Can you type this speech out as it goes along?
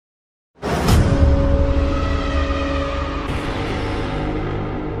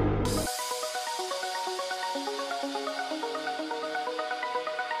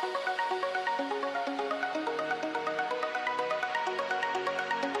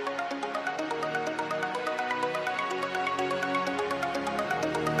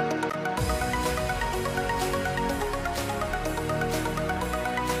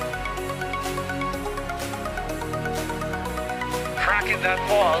attacking that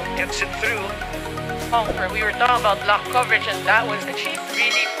ball, gets it through. We were talking about block coverage, and that was that she's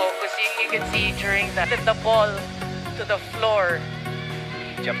really focused. You can see during that the ball to the floor.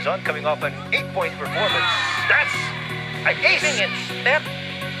 Jumps on, coming off an 8-point performance. That's an ace! Keeping it step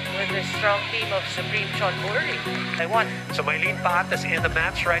with the strong team of Supreme Chonburi. I won. So Mylene Paat is in the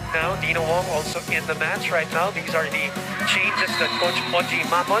match right now. Dino Wong also in the match right now. These are the changes that Coach Oji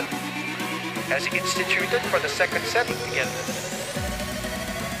Mamon has instituted for the second set. Again,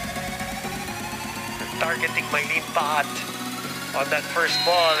 targeting Mylene Paat on that first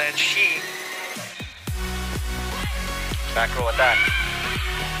ball, and she back row attack.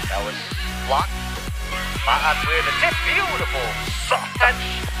 That was blocked. Paat with a tip. Beautiful soft touch.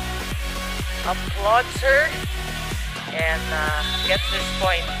 Applauds her and gets this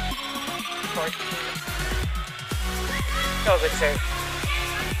point. 14. Go good serve.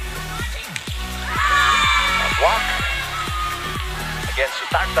 A block against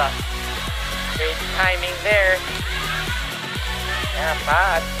Utagda. Great timing there. Yeah,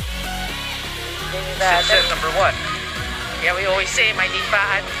 Paat. Set number 1. Yeah, we always say Mylene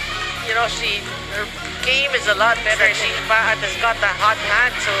Paat, you know, her game is a lot better. Paat has got that hot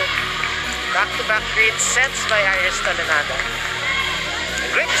hand, so back-to-back great sets by Iris Talanada.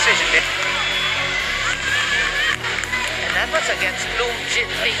 Great decision there. And that was against Bloom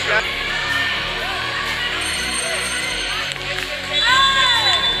Jitli.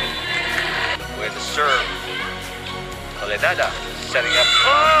 With the serve. Talanada setting up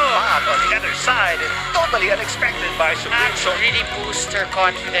Paat on the other side, and totally unexpected by Supreme. So really boost her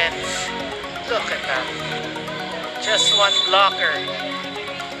confidence. Look at that. Just one blocker.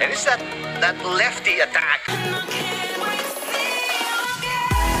 And it's that lefty attack.